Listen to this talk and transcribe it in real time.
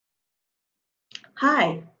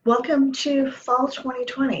Hi, welcome to Fall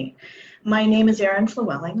 2020. My name is Erin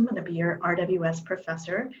Flewelling. I'm going to be your RWS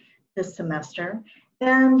professor this semester,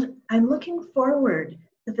 and I'm looking forward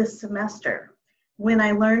to this semester. When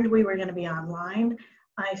I learned we were going to be online,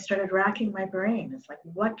 I started racking my brain. It's like,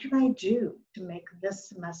 what can I do to make this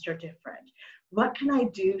semester different? What can I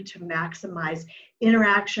do to maximize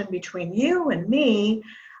interaction between you and me,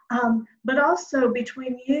 but also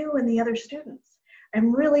between you and the other students?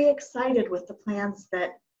 I'm really excited with the plans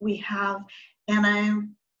that we have, and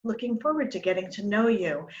I'm looking forward to getting to know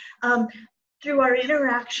you through our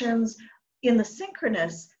interactions in the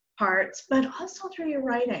synchronous parts, but also through your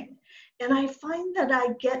writing. And I find that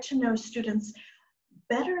I get to know students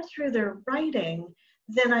better through their writing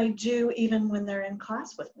than I do even when they're in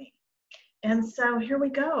class with me. And so here we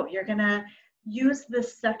go. You're gonna use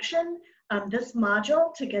this section, this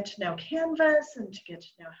module, to get to know Canvas and to get to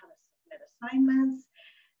know how to submit assignments.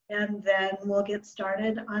 And then we'll get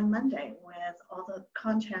started on Monday with all the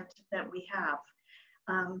content that we have.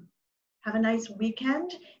 Have a nice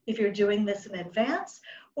weekend if you're doing this in advance,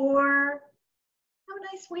 or have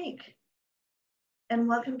a nice week. And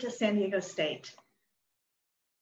welcome to San Diego State.